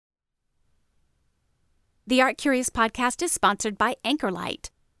The Art Curious podcast is sponsored by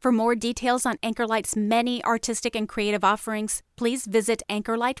Anchorlight. For more details on Anchorlight's many artistic and creative offerings, please visit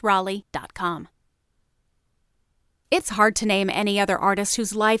anchorlightraleigh.com. It's hard to name any other artist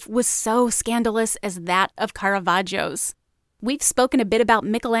whose life was so scandalous as that of Caravaggio's. We've spoken a bit about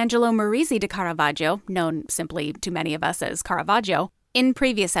Michelangelo Merisi de Caravaggio, known simply to many of us as Caravaggio, in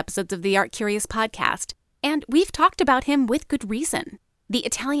previous episodes of the Art Curious podcast, and we've talked about him with good reason. The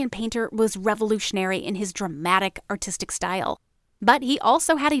Italian painter was revolutionary in his dramatic artistic style, but he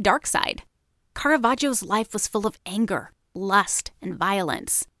also had a dark side. Caravaggio's life was full of anger, lust, and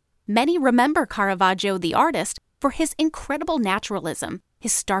violence. Many remember Caravaggio the artist for his incredible naturalism,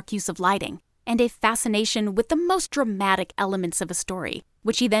 his stark use of lighting, and a fascination with the most dramatic elements of a story,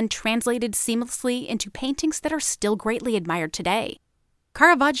 which he then translated seamlessly into paintings that are still greatly admired today.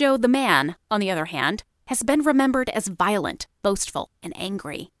 Caravaggio the man, on the other hand, has been remembered as violent, boastful, and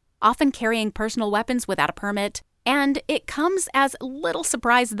angry, often carrying personal weapons without a permit, and it comes as little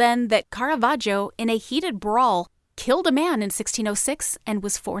surprise then that Caravaggio, in a heated brawl, killed a man in 1606 and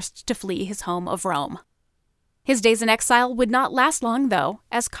was forced to flee his home of Rome. His days in exile would not last long, though,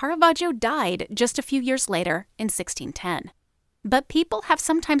 as Caravaggio died just a few years later in 1610. But people have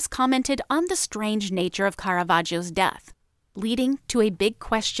sometimes commented on the strange nature of Caravaggio's death, leading to a big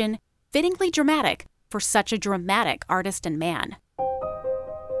question, fittingly dramatic for such a dramatic artist and man.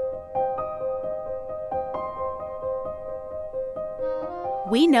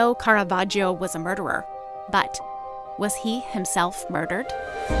 We know Caravaggio was a murderer, but was he himself murdered?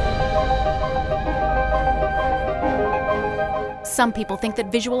 Some people think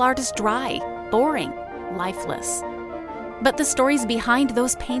that visual art is dry, boring, lifeless. But the stories behind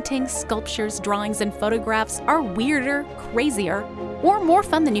those paintings, sculptures, drawings, and photographs are weirder, crazier, or more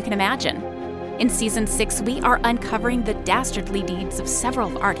fun than you can imagine. In Season 6, we are uncovering the dastardly deeds of several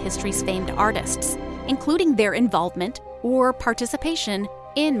of art history's famed artists, including their involvement or participation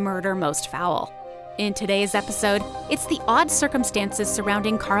in Murder Most Foul. In today's episode, it's the odd circumstances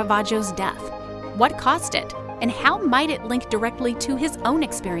surrounding Caravaggio's death. What caused it? And how might it link directly to his own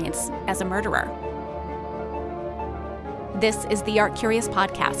experience as a murderer? This is the Art Curious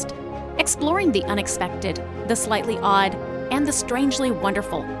podcast, exploring the unexpected, the slightly odd, and the strangely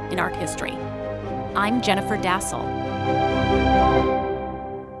wonderful in art history. I'm Jennifer Dassel.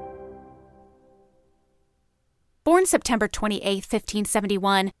 Born September 28,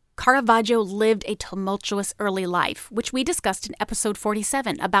 1571, Caravaggio lived a tumultuous early life, which we discussed in episode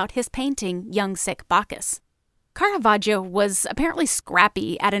 47 about his painting Young Sick Bacchus. Caravaggio was apparently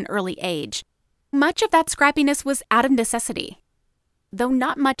scrappy at an early age. Much of that scrappiness was out of necessity. Though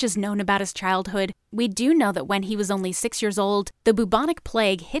not much is known about his childhood, we do know that when he was only 6 years old, the bubonic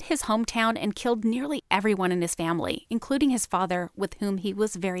plague hit his hometown and killed nearly everyone in his family, including his father, with whom he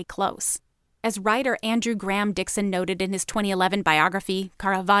was very close. As writer Andrew Graham Dixon noted in his 2011 biography,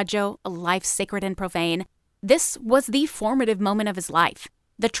 Caravaggio, A Life Sacred and Profane, this was the formative moment of his life,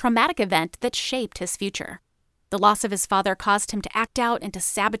 the traumatic event that shaped his future. The loss of his father caused him to act out and to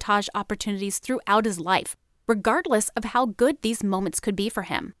sabotage opportunities throughout his life, regardless of how good these moments could be for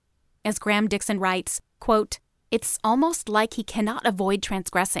him. As Graham Dixon writes, quote, "It's almost like he cannot avoid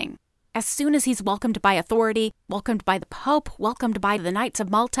transgressing. As soon as he's welcomed by authority, welcomed by the Pope, welcomed by the Knights of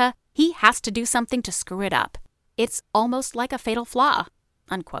Malta, he has to do something to screw it up. It's almost like a fatal flaw."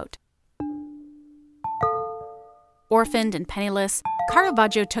 Unquote. Orphaned and penniless,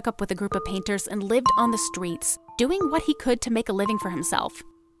 Caravaggio took up with a group of painters and lived on the streets, doing what he could to make a living for himself.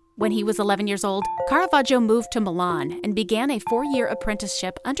 When he was 11 years old, Caravaggio moved to Milan and began a 4-year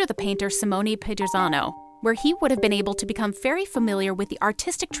apprenticeship under the painter Simone Pietrasano, where he would have been able to become very familiar with the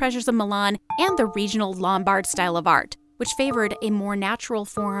artistic treasures of Milan and the regional Lombard style of art, which favored a more natural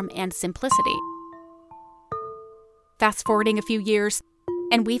form and simplicity. Fast forwarding a few years,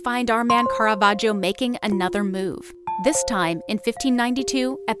 and we find our man Caravaggio making another move. This time, in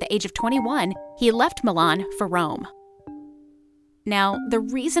 1592, at the age of 21, he left Milan for Rome. Now, the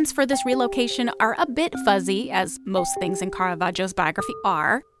reasons for this relocation are a bit fuzzy, as most things in Caravaggio's biography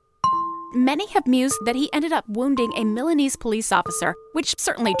are. Many have mused that he ended up wounding a Milanese police officer, which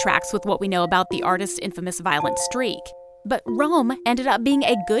certainly tracks with what we know about the artist's infamous violent streak. But Rome ended up being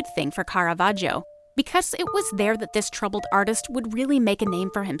a good thing for Caravaggio, because it was there that this troubled artist would really make a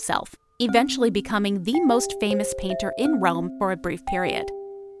name for himself, eventually becoming the most famous painter in Rome for a brief period.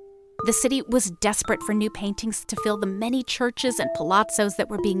 The city was desperate for new paintings to fill the many churches and palazzos that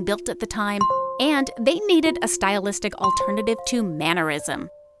were being built at the time, and they needed a stylistic alternative to mannerism.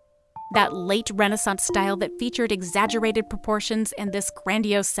 That late Renaissance style that featured exaggerated proportions and this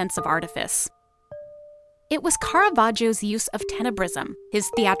grandiose sense of artifice. It was Caravaggio's use of tenebrism, his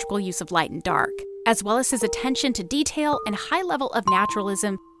theatrical use of light and dark, as well as his attention to detail and high level of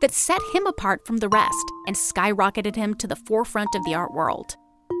naturalism that set him apart from the rest and skyrocketed him to the forefront of the art world.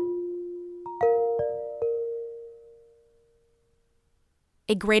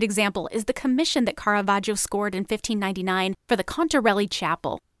 A great example is the commission that Caravaggio scored in 1599 for the Contarelli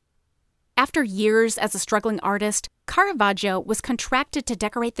Chapel. After years as a struggling artist, Caravaggio was contracted to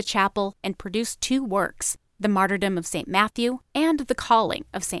decorate the chapel and produce two works, the Martyrdom of St. Matthew and the Calling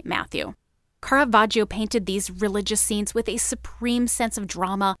of St. Matthew. Caravaggio painted these religious scenes with a supreme sense of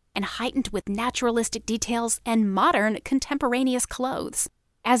drama and heightened with naturalistic details and modern contemporaneous clothes,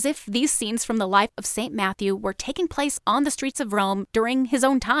 as if these scenes from the life of St. Matthew were taking place on the streets of Rome during his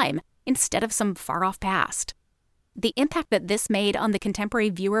own time, instead of some far-off past. The impact that this made on the contemporary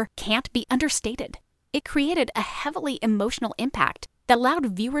viewer can't be understated. It created a heavily emotional impact that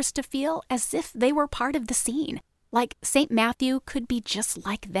allowed viewers to feel as if they were part of the scene, like St. Matthew could be just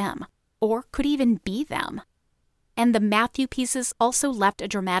like them, or could even be them. And the Matthew pieces also left a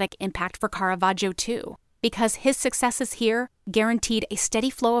dramatic impact for Caravaggio too, because his successes here guaranteed a steady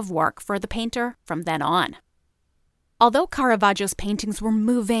flow of work for the painter from then on. Although Caravaggio's paintings were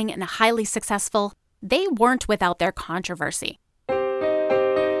moving and highly successful, they weren't without their controversy.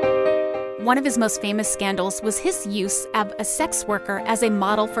 One of his most famous scandals was his use of a sex worker as a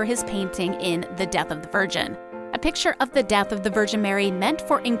model for his painting in The Death of the Virgin, a picture of the death of the Virgin Mary meant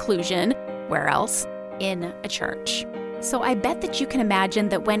for inclusion, where else? In a church. So I bet that you can imagine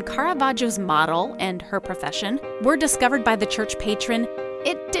that when Caravaggio's model and her profession were discovered by the church patron,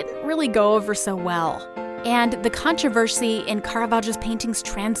 it didn't really go over so well. And the controversy in Caravaggio's paintings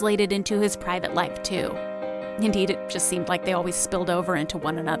translated into his private life too. Indeed, it just seemed like they always spilled over into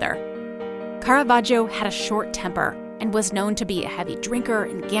one another. Caravaggio had a short temper and was known to be a heavy drinker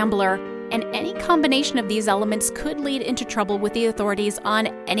and gambler, and any combination of these elements could lead into trouble with the authorities on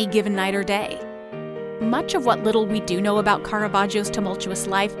any given night or day. Much of what little we do know about Caravaggio's tumultuous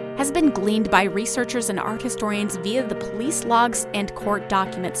life has been gleaned by researchers and art historians via the police logs and court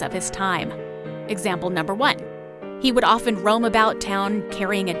documents of his time. Example number 1. He would often roam about town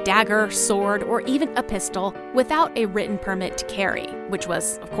carrying a dagger, sword, or even a pistol without a written permit to carry, which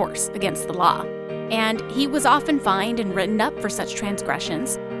was, of course, against the law. And he was often fined and written up for such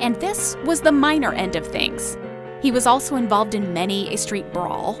transgressions, and this was the minor end of things. He was also involved in many a street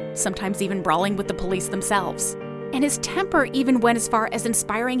brawl, sometimes even brawling with the police themselves. And his temper even went as far as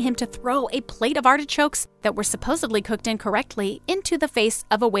inspiring him to throw a plate of artichokes that were supposedly cooked incorrectly into the face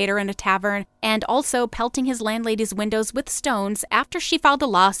of a waiter in a tavern, and also pelting his landlady's windows with stones after she filed a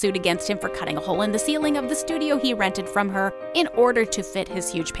lawsuit against him for cutting a hole in the ceiling of the studio he rented from her in order to fit his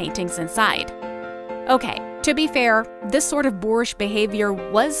huge paintings inside. Okay, to be fair, this sort of boorish behavior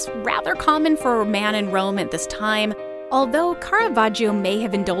was rather common for a man in Rome at this time, although Caravaggio may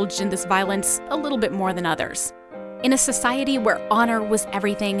have indulged in this violence a little bit more than others. In a society where honor was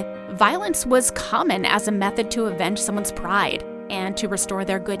everything, violence was common as a method to avenge someone's pride and to restore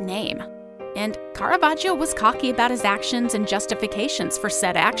their good name. And Caravaggio was cocky about his actions and justifications for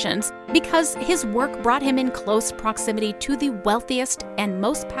said actions because his work brought him in close proximity to the wealthiest and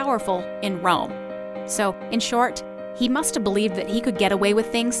most powerful in Rome. So, in short, he must have believed that he could get away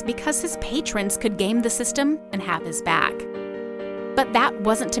with things because his patrons could game the system and have his back. But that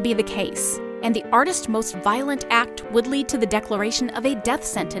wasn't to be the case, and the artist's most violent act would lead to the declaration of a death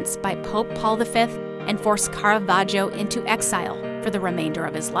sentence by Pope Paul V and force Caravaggio into exile for the remainder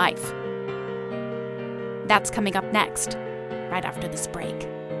of his life. That's coming up next, right after this break.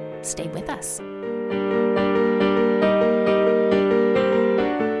 Stay with us.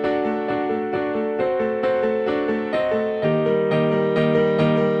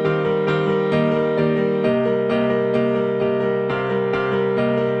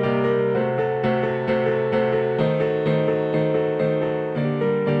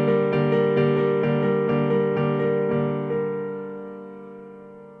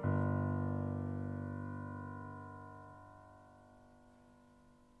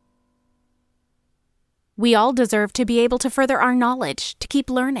 We all deserve to be able to further our knowledge, to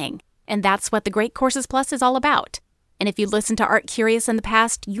keep learning, and that's what the Great Courses Plus is all about. And if you listened to Art Curious in the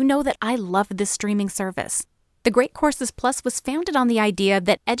past, you know that I love this streaming service. The Great Courses Plus was founded on the idea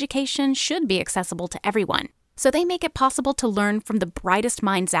that education should be accessible to everyone, so they make it possible to learn from the brightest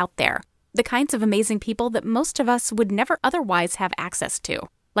minds out there, the kinds of amazing people that most of us would never otherwise have access to,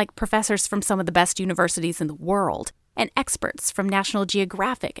 like professors from some of the best universities in the world, and experts from National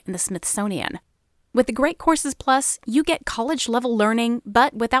Geographic and the Smithsonian. With the Great Courses Plus, you get college-level learning,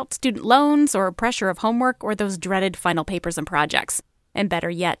 but without student loans or pressure of homework or those dreaded final papers and projects. And better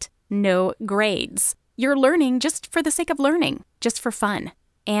yet, no grades. You're learning just for the sake of learning, just for fun.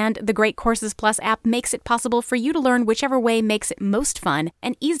 And the Great Courses Plus app makes it possible for you to learn whichever way makes it most fun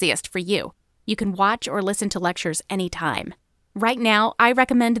and easiest for you. You can watch or listen to lectures anytime. Right now, I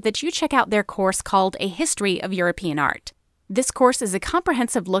recommend that you check out their course called A History of European Art. This course is a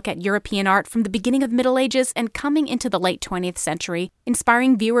comprehensive look at European art from the beginning of Middle Ages and coming into the late 20th century,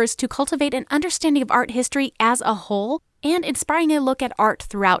 inspiring viewers to cultivate an understanding of art history as a whole and inspiring a look at art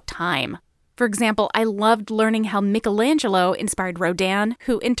throughout time. For example, I loved learning how Michelangelo inspired Rodin,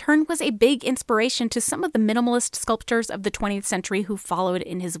 who in turn was a big inspiration to some of the minimalist sculptors of the 20th century who followed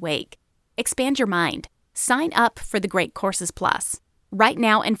in his wake. Expand your mind. Sign up for the Great Courses Plus. Right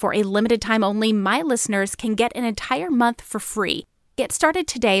now and for a limited time only, my listeners can get an entire month for free. Get started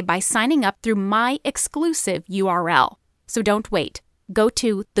today by signing up through my exclusive URL. So don't wait. Go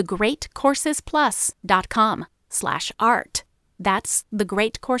to thegreatcoursesplus.com/art. That's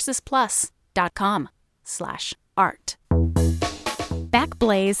thegreatcoursesplus.com/art.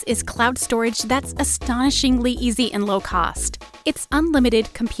 Backblaze is cloud storage that's astonishingly easy and low cost. It's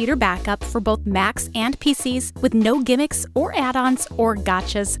unlimited computer backup for both Macs and PCs with no gimmicks or add-ons or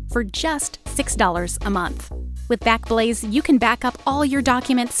gotchas for just $6 a month. With Backblaze, you can back up all your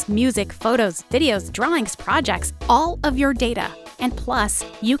documents, music, photos, videos, drawings, projects, all of your data. And plus,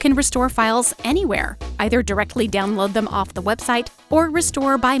 you can restore files anywhere. Either directly download them off the website or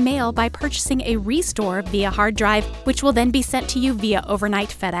restore by mail by purchasing a restore via hard drive, which will then be sent to you via overnight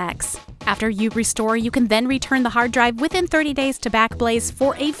FedEx. After you restore, you can then return the hard drive within 30 days to Backblaze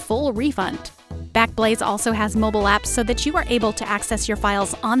for a full refund. Backblaze also has mobile apps so that you are able to access your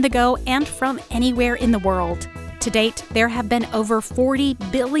files on the go and from anywhere in the world. To date, there have been over 40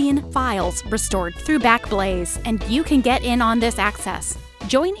 billion files restored through Backblaze, and you can get in on this access.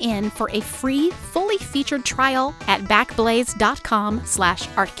 Join in for a free, fully featured trial at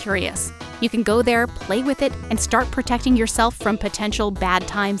backblaze.com/artcurious. You can go there, play with it, and start protecting yourself from potential bad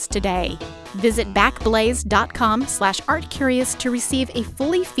times today. Visit backblaze.com/artcurious to receive a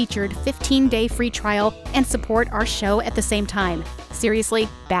fully featured 15-day free trial and support our show at the same time. Seriously,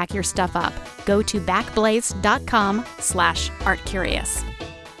 back your stuff up. Go to backblaze.com/artcurious.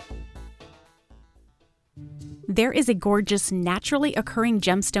 There is a gorgeous, naturally occurring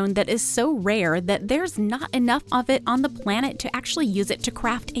gemstone that is so rare that there's not enough of it on the planet to actually use it to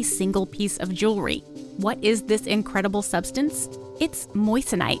craft a single piece of jewelry. What is this incredible substance? It's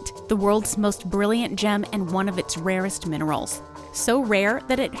moissanite, the world's most brilliant gem and one of its rarest minerals. So rare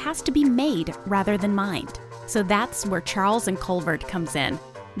that it has to be made rather than mined. So that's where Charles & Colvard comes in.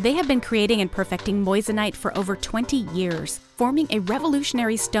 They have been creating and perfecting moissanite for over 20 years, forming a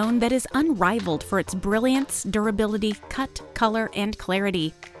revolutionary stone that is unrivaled for its brilliance, durability, cut, color, and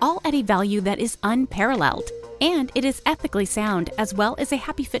clarity, all at a value that is unparalleled. And it is ethically sound, as well as a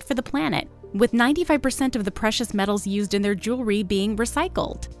happy fit for the planet, with 95% of the precious metals used in their jewelry being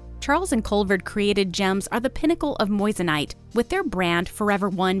recycled. Charles & Colvard created gems are the pinnacle of moissanite, with their brand Forever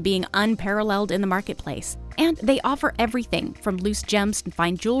One being unparalleled in the marketplace. And they offer everything from loose gems and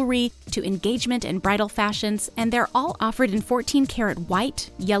fine jewelry to engagement and bridal fashions, and they're all offered in 14-karat white,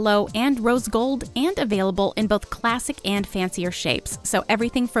 yellow, and rose gold, and available in both classic and fancier shapes. So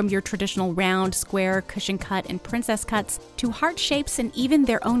everything from your traditional round, square, cushion cut, and princess cuts to heart shapes and even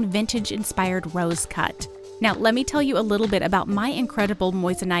their own vintage-inspired rose cut. Now, let me tell you a little bit about my incredible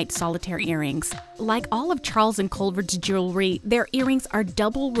moissanite solitaire earrings. Like all of Charles & Colvard's jewelry, their earrings are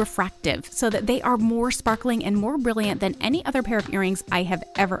double refractive so that they are more sparkling and more brilliant than any other pair of earrings I have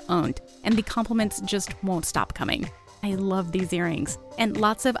ever owned. And the compliments just won't stop coming. I love these earrings. And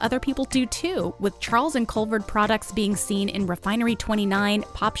lots of other people do too, with Charles & Colvard products being seen in Refinery 29,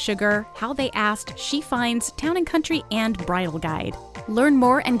 Pop Sugar, How They Asked, She Finds, Town & Country, and Bridal Guide. Learn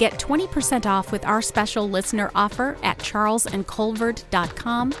more and get 20% off with our special listener offer at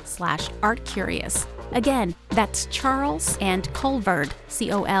charlesandcolvard.com/artcurious. Again, that's Charles and Colvard,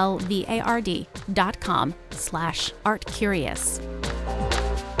 COLVARD.com/artcurious.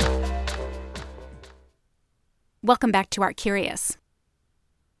 Welcome back to Art Curious.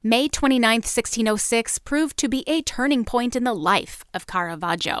 May 29, 1606 proved to be a turning point in the life of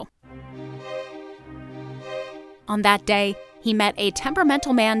Caravaggio. On that day, he met a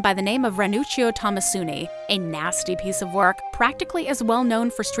temperamental man by the name of Ranuccio Tommasoni, a nasty piece of work, practically as well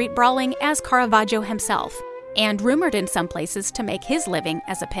known for street brawling as Caravaggio himself, and rumored in some places to make his living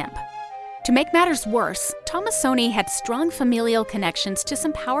as a pimp. To make matters worse, Tommasoni had strong familial connections to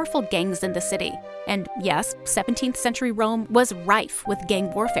some powerful gangs in the city. And yes, 17th century Rome was rife with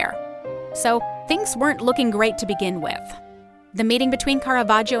gang warfare. So things weren't looking great to begin with. The meeting between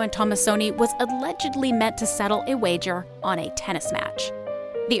Caravaggio and Tommasoni was allegedly meant to settle a wager on a tennis match.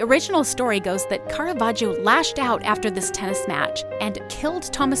 The original story goes that Caravaggio lashed out after this tennis match and killed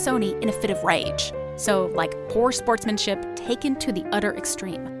Tomassoni in a fit of rage. So, like poor sportsmanship taken to the utter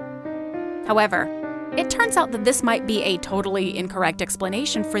extreme. However, it turns out that this might be a totally incorrect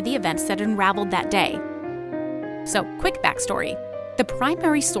explanation for the events that unraveled that day. So, quick backstory. The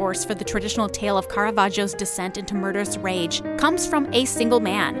primary source for the traditional tale of Caravaggio's descent into murderous rage comes from a single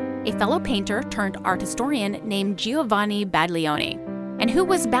man, a fellow painter turned art historian named Giovanni Baglioni. And who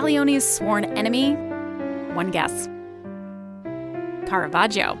was Baglioni's sworn enemy? One guess.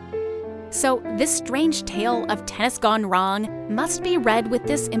 Caravaggio. So this strange tale of tennis gone wrong must be read with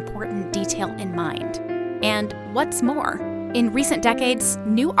this important detail in mind. And what's more, in recent decades,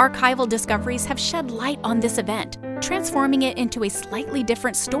 new archival discoveries have shed light on this event, transforming it into a slightly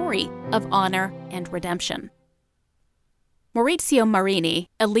different story of honor and redemption. Maurizio Marini,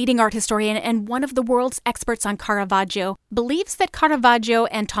 a leading art historian and one of the world's experts on Caravaggio, believes that Caravaggio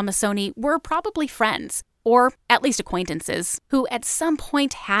and Tomassoni were probably friends, or at least acquaintances, who at some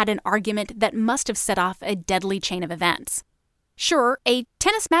point had an argument that must have set off a deadly chain of events. Sure, a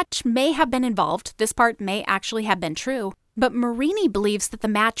tennis match may have been involved, this part may actually have been true, but Marini believes that the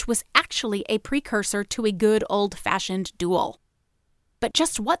match was actually a precursor to a good old-fashioned duel. But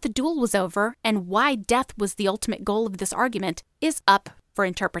just what the duel was over and why death was the ultimate goal of this argument is up for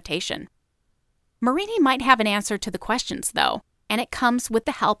interpretation. Marini might have an answer to the questions, though, and it comes with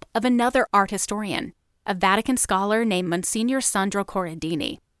the help of another art historian, a Vatican scholar named Monsignor Sandro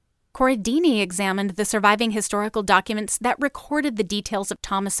Corradini. Corradini examined the surviving historical documents that recorded the details of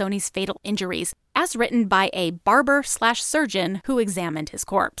Tomassoni's fatal injuries, as written by a barber/surgeon who examined his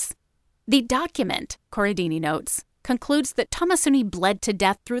corpse. The document, Corradini notes, concludes that Tomassoni bled to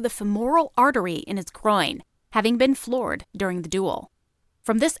death through the femoral artery in his groin, having been floored during the duel.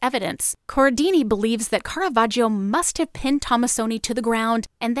 From this evidence, Corradini believes that Caravaggio must have pinned Tomassoni to the ground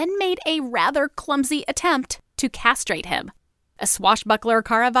and then made a rather clumsy attempt to castrate him. A swashbuckler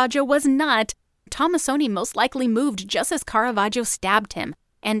Caravaggio was not. Tomassoni most likely moved just as Caravaggio stabbed him,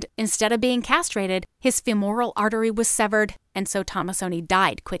 and instead of being castrated, his femoral artery was severed, and so Tomassoni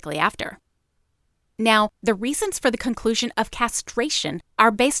died quickly after. Now, the reasons for the conclusion of castration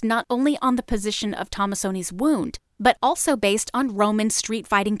are based not only on the position of Tomassoni's wound, but also based on Roman street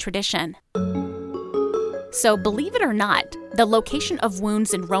fighting tradition. So, believe it or not, the location of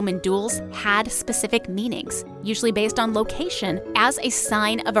wounds in Roman duels had specific meanings, usually based on location as a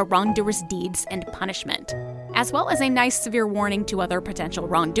sign of a wrongdoer's deeds and punishment, as well as a nice severe warning to other potential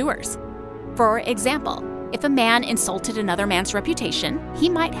wrongdoers. For example, if a man insulted another man's reputation, he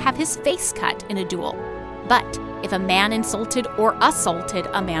might have his face cut in a duel. But if a man insulted or assaulted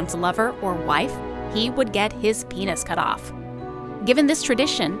a man's lover or wife, he would get his penis cut off. Given this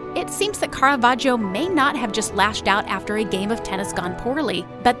tradition, it seems that Caravaggio may not have just lashed out after a game of tennis gone poorly,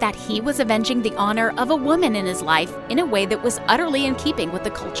 but that he was avenging the honor of a woman in his life in a way that was utterly in keeping with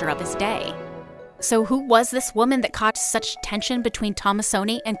the culture of his day. So who was this woman that caused such tension between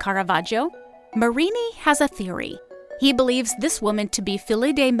Tomassoni and Caravaggio? Marini has a theory. He believes this woman to be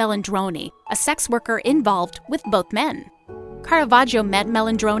Philide Melandroni, a sex worker involved with both men. Caravaggio met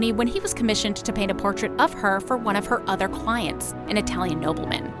Melandroni when he was commissioned to paint a portrait of her for one of her other clients, an Italian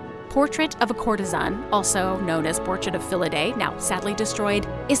nobleman. Portrait of a Courtesan, also known as Portrait of Philide, now sadly destroyed,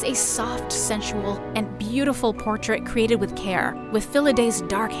 is a soft, sensual, and beautiful portrait created with care, with Philide's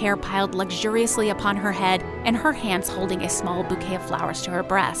dark hair piled luxuriously upon her head and her hands holding a small bouquet of flowers to her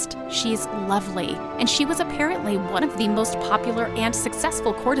breast. She's lovely, and she was apparently one of the most popular and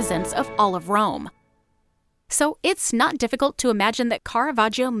successful courtesans of all of Rome. So it's not difficult to imagine that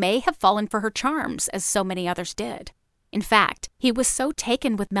Caravaggio may have fallen for her charms, as so many others did. In fact, he was so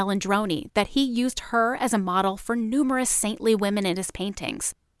taken with Melandroni that he used her as a model for numerous saintly women in his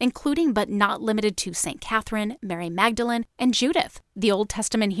paintings, including but not limited to St. Catherine, Mary Magdalene, and Judith, the Old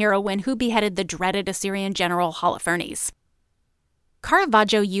Testament heroine who beheaded the dreaded Assyrian general Holofernes.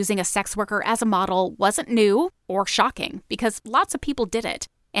 Caravaggio using a sex worker as a model wasn't new or shocking, because lots of people did it,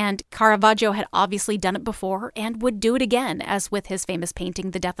 and Caravaggio had obviously done it before and would do it again, as with his famous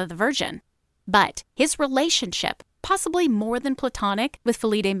painting The Death of the Virgin. But his relationship, possibly more than platonic, with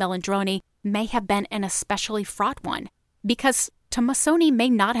Philide Melandroni may have been an especially fraught one, because Tomassoni may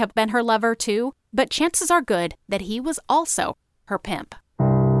not have been her lover too, but chances are good that he was also her pimp.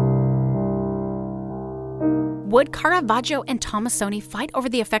 Would Caravaggio and Tomassoni fight over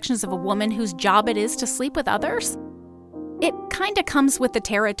the affections of a woman whose job it is to sleep with others? It kinda comes with the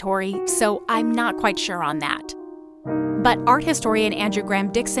territory, so I'm not quite sure on that. But art historian Andrew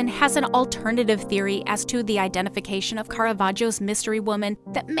Graham Dixon has an alternative theory as to the identification of Caravaggio's mystery woman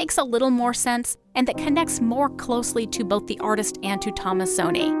that makes a little more sense and that connects more closely to both the artist and to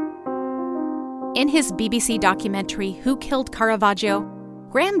Tomassoni. In his BBC documentary, Who Killed Caravaggio?,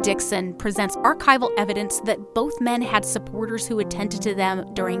 Graham Dixon presents archival evidence that both men had supporters who attended to them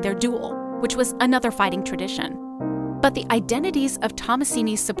during their duel, which was another fighting tradition. But the identities of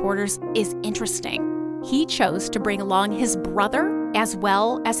Tomassini's supporters is interesting. He chose to bring along his brother as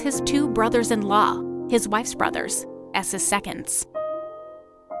well as his two brothers-in-law, his wife's brothers, as his seconds.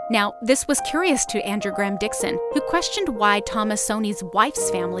 Now, this was curious to Andrew Graham Dixon, who questioned why Tomassoni's wife's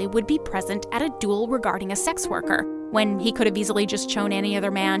family would be present at a duel regarding a sex worker, when he could have easily just chosen any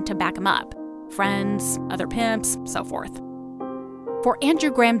other man to back him up. Friends, other pimps, so forth. For Andrew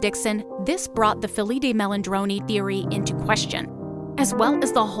Graham Dixon, this brought the Fili di Melandroni theory into question, as well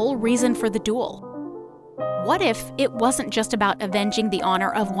as the whole reason for the duel. What if it wasn't just about avenging the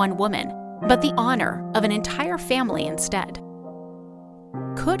honor of one woman, but the honor of an entire family instead?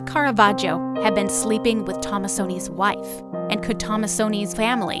 Could Caravaggio have been sleeping with Tomassoni's wife, and could Tomassoni's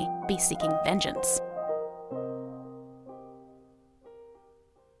family be seeking vengeance?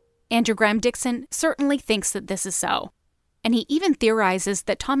 Andrew Graham Dixon certainly thinks that this is so, and he even theorizes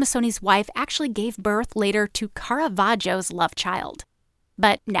that Tomassoni's wife actually gave birth later to Caravaggio's love child.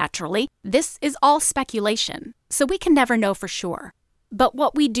 But naturally, this is all speculation, so we can never know for sure. But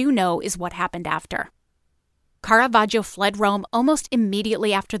what we do know is what happened after. Caravaggio fled Rome almost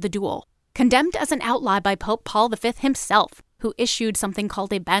immediately after the duel, condemned as an outlaw by Pope Paul V himself, who issued something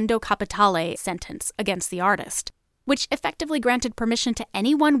called a bando capitale sentence against the artist, which effectively granted permission to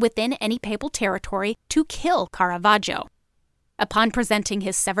anyone within any papal territory to kill Caravaggio. Upon presenting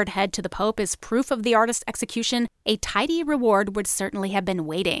his severed head to the Pope as proof of the artist's execution, a tidy reward would certainly have been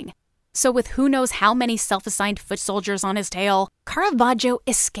waiting. So with who knows how many self-assigned foot soldiers on his tail, Caravaggio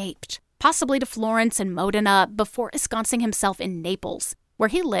escaped, possibly to Florence and Modena, before ensconcing himself in Naples, where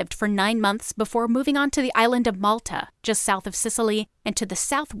he lived for 9 months before moving on to the island of Malta, just south of Sicily and to the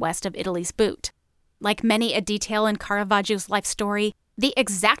southwest of Italy's boot. Like many a detail in Caravaggio's life story, the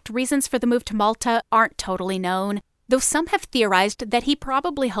exact reasons for the move to Malta aren't totally known, though some have theorized that he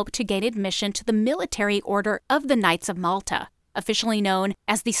probably hoped to gain admission to the military order of the Knights of Malta, officially known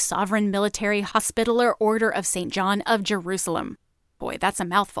as the Sovereign Military Hospitaller Order of St. John of Jerusalem. Boy, that's a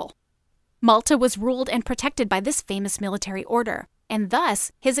mouthful. Malta was ruled and protected by this famous military order, and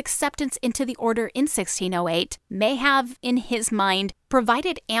thus his acceptance into the order in 1608 may have, in his mind,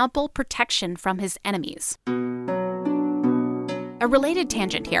 provided ample protection from his enemies. A related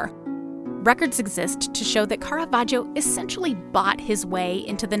tangent here. Records exist to show that Caravaggio essentially bought his way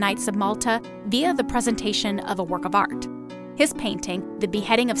into the Knights of Malta via the presentation of a work of art. His painting, The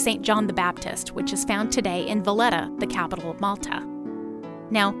Beheading of St. John the Baptist, which is found today in Valletta, the capital of Malta.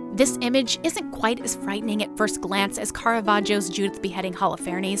 Now, this image isn't quite as frightening at first glance as Caravaggio's Judith beheading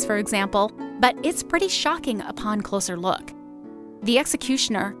Holofernes, for example, but it's pretty shocking upon closer look. The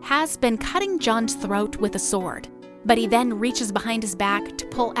executioner has been cutting John's throat with a sword, but he then reaches behind his back to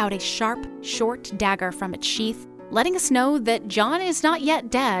pull out a sharp, short dagger from its sheath, letting us know that John is not yet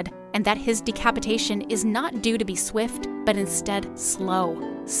dead and that his decapitation is not due to be swift, but instead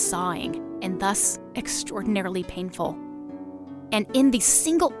slow, sawing, and thus extraordinarily painful. And in the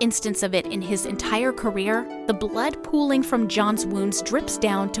single instance of it in his entire career, the blood pooling from John's wounds drips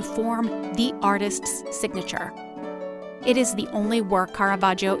down to form the artist's signature. It is the only work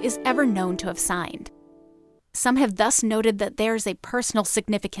Caravaggio is ever known to have signed. Some have thus noted that there's a personal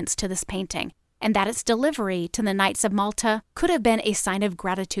significance to this painting, and that its delivery to the Knights of Malta could have been a sign of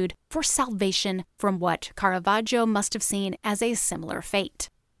gratitude for salvation from what Caravaggio must have seen as a similar fate.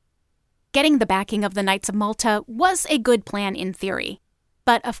 Getting the backing of the Knights of Malta was a good plan in theory.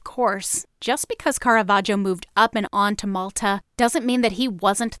 But of course, just because Caravaggio moved up and on to Malta doesn't mean that he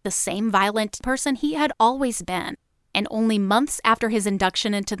wasn't the same violent person he had always been. And only months after his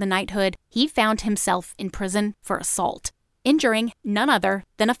induction into the knighthood, he found himself in prison for assault, injuring none other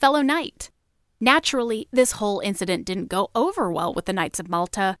than a fellow knight. Naturally, this whole incident didn't go over well with the Knights of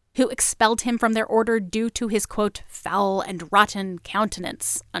Malta, who expelled him from their order due to his, quote, foul and rotten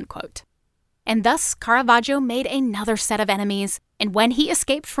countenance, unquote. And thus, Caravaggio made another set of enemies, and when he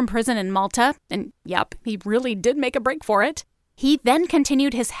escaped from prison in Malta, and yep, he really did make a break for it, he then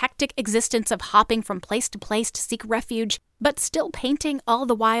continued his hectic existence of hopping from place to place to seek refuge, but still painting all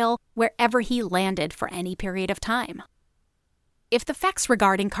the while wherever he landed for any period of time. If the facts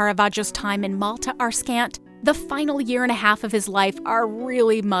regarding Caravaggio's time in Malta are scant, the final year and a half of his life are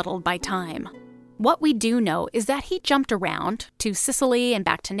really muddled by time. What we do know is that he jumped around to Sicily and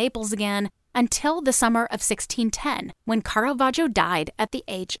back to Naples again, until the summer of 1610, when Caravaggio died at the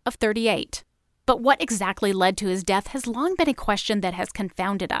age of 38. But what exactly led to his death has long been a question that has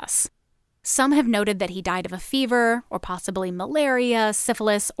confounded us. Some have noted that he died of a fever, or possibly malaria,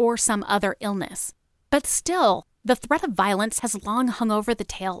 syphilis, or some other illness. But still, the threat of violence has long hung over the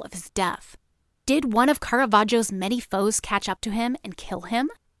tale of his death. Did one of Caravaggio's many foes catch up to him and kill him?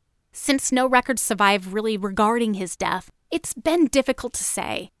 Since no records survive really regarding his death, it's been difficult to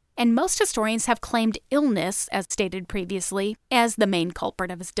say, and most historians have claimed illness, as stated previously, as the main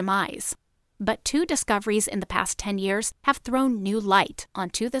culprit of his demise. But 2 discoveries in the past 10 years have thrown new light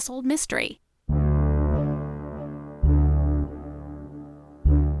onto this old mystery.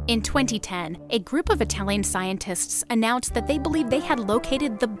 In 2010, a group of Italian scientists announced that they believed they had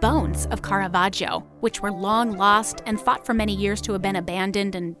located the bones of Caravaggio, which were long lost and thought for many years to have been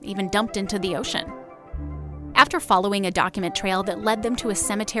abandoned and even dumped into the ocean. After following a document trail that led them to a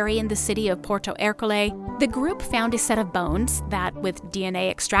cemetery in the city of Porto Ercole, the group found a set of bones that, with DNA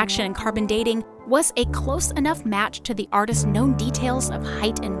extraction and carbon dating, was a close enough match to the artist's known details of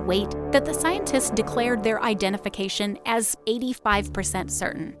height and weight that the scientists declared their identification as 85%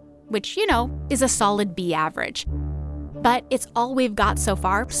 certain, which, is a solid B average. But it's all we've got so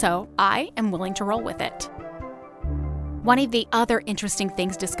far, so I am willing to roll with it. One of the other interesting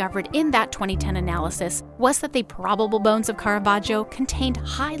things discovered in that 2010 analysis was that the probable bones of Caravaggio contained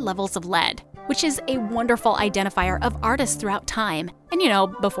high levels of lead, which is a wonderful identifier of artists throughout time,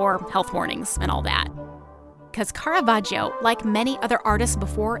 and before health warnings and all that. Because Caravaggio, like many other artists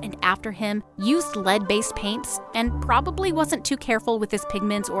before and after him, used lead-based paints and probably wasn't too careful with his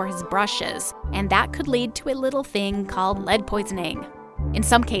pigments or his brushes, and that could lead to a little thing called lead poisoning. In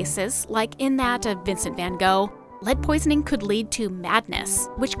some cases, like in that of Vincent van Gogh, lead poisoning could lead to madness,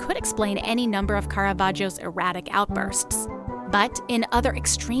 which could explain any number of Caravaggio's erratic outbursts. But in other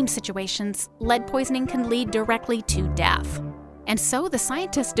extreme situations, lead poisoning can lead directly to death. And so the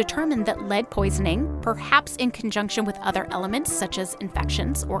scientists determined that lead poisoning, perhaps in conjunction with other elements such as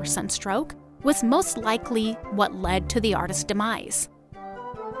infections or sunstroke, was most likely what led to the artist's demise.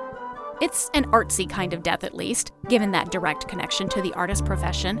 It's an artsy kind of death, at least, given that direct connection to the artist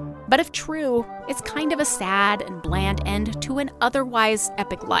profession. But if true, it's kind of a sad and bland end to an otherwise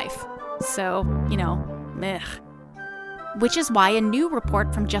epic life. So, meh. Which is why a new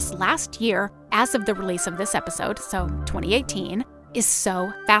report from just last year, as of the release of this episode, so 2018, is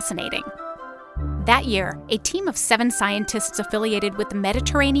so fascinating. That year, a team of 7 scientists affiliated with the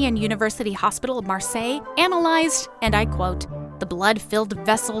Mediterranean University Hospital of Marseille analyzed, and I quote, the blood-filled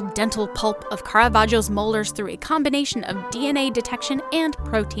vessel dental pulp of Caravaggio's molars through a combination of DNA detection and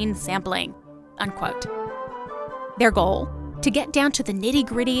protein sampling, unquote. Their goal? To get down to the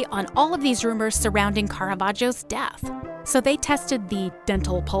nitty-gritty on all of these rumors surrounding Caravaggio's death. So they tested the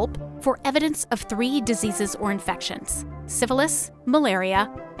dental pulp for evidence of 3 diseases or infections: syphilis,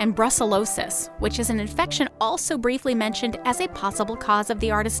 malaria, and brucellosis, which is an infection also briefly mentioned as a possible cause of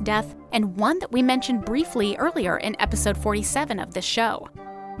the artist's death, and one that we mentioned briefly earlier in episode 47 of this show.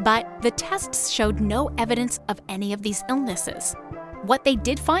 But the tests showed no evidence of any of these illnesses. What they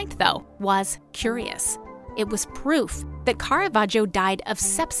did find, though, was curious. It was proof that Caravaggio died of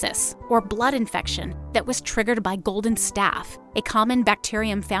sepsis, or blood infection, that was triggered by golden staph, a common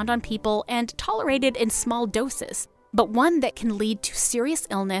bacterium found on people and tolerated in small doses, but one that can lead to serious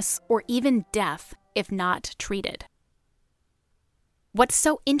illness or even death if not treated. What's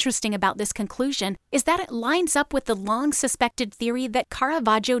so interesting about this conclusion is that it lines up with the long-suspected theory that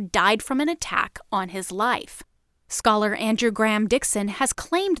Caravaggio died from an attack on his life. Scholar Andrew Graham Dixon has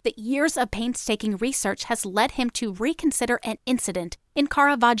claimed that years of painstaking research has led him to reconsider an incident in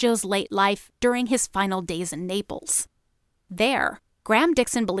Caravaggio's late life during his final days in Naples. There, Graham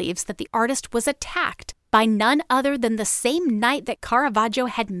Dixon believes that the artist was attacked by none other than the same knight that Caravaggio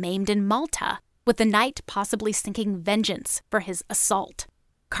had maimed in Malta, with the knight possibly seeking vengeance for his assault.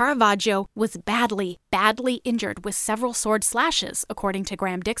 Caravaggio was badly injured with several sword slashes, according to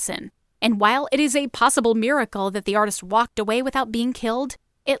Graham Dixon. And while it is a possible miracle that the artist walked away without being killed,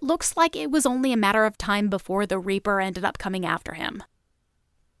 it looks like it was only a matter of time before the Reaper ended up coming after him.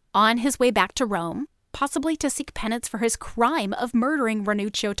 On his way back to Rome, possibly to seek penance for his crime of murdering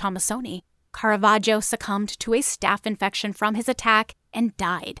Ranuccio Tomassoni, Caravaggio succumbed to a staph infection from his attack and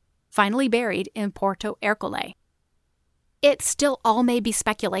died, finally buried in Porto Ercole. It still all may be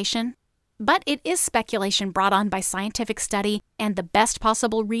speculation, but it is speculation brought on by scientific study and the best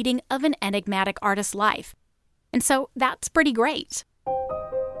possible reading of an enigmatic artist's life. And so that's pretty great.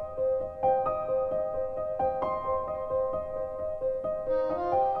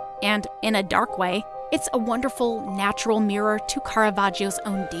 And in a dark way, it's a wonderful natural mirror to Caravaggio's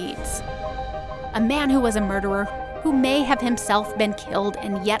own deeds. a man who was a murderer who may have himself been killed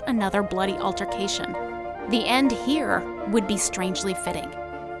in yet another bloody altercation. The end here would be strangely fitting.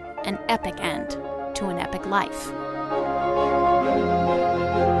 An epic end to an epic life.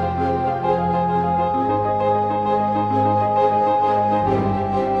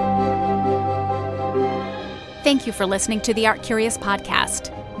 Thank you for listening to the Art Curious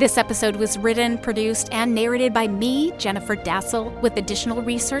podcast. This episode was written, produced, and narrated by me, Jennifer Dassel, with additional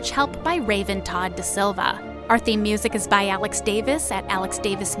research help by Raven Todd Da Silva. Our theme music is by Alex Davis at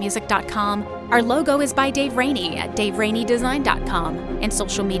alexdavismusic.com. Our logo is by Dave Rainey at daverainydesign.com. And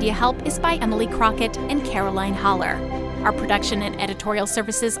social media help is by Emily Crockett and Caroline Holler. Our production and editorial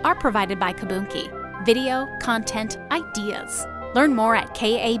services are provided by Kabunki. Video, content, ideas. Learn more at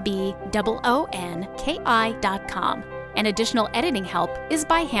kabononki.com. And additional editing help is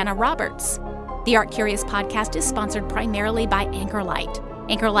by Hannah Roberts. The Art Curious podcast is sponsored primarily by Anchorlight.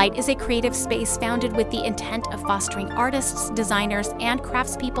 Anchorlight is a creative space founded with the intent of fostering artists, designers, and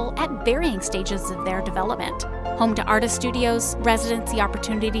craftspeople at varying stages of their development. Home to artist studios, residency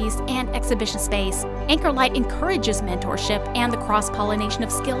opportunities, and exhibition space, Anchorlight encourages mentorship and the cross-pollination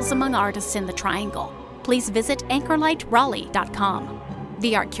of skills among artists in the Triangle. Please visit anchorlightraleigh.com.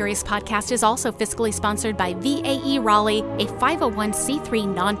 The Art Curious podcast is also fiscally sponsored by VAE Raleigh, a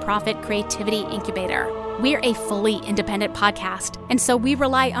 501c3 nonprofit creativity incubator. We're a fully independent podcast, and so we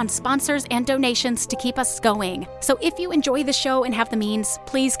rely on sponsors and donations to keep us going. So if you enjoy the show and have the means,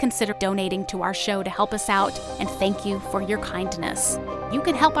 please consider donating to our show to help us out, and thank you for your kindness. You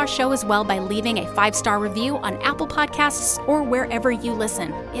can help our show as well by leaving a 5-star review on Apple Podcasts or wherever you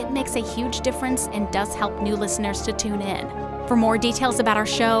listen. It makes a huge difference and does help new listeners to tune in. For more details about our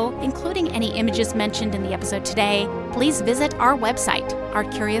show, including any images mentioned in the episode today, please visit our website,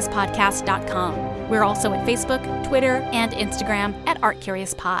 artcuriouspodcast.com. We're also at Facebook, Twitter, and Instagram at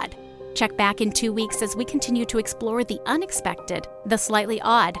ArtCuriousPod. Check back in 2 weeks as we continue to explore the unexpected, the slightly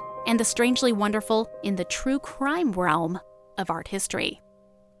odd, and the strangely wonderful in the true crime realm of art history.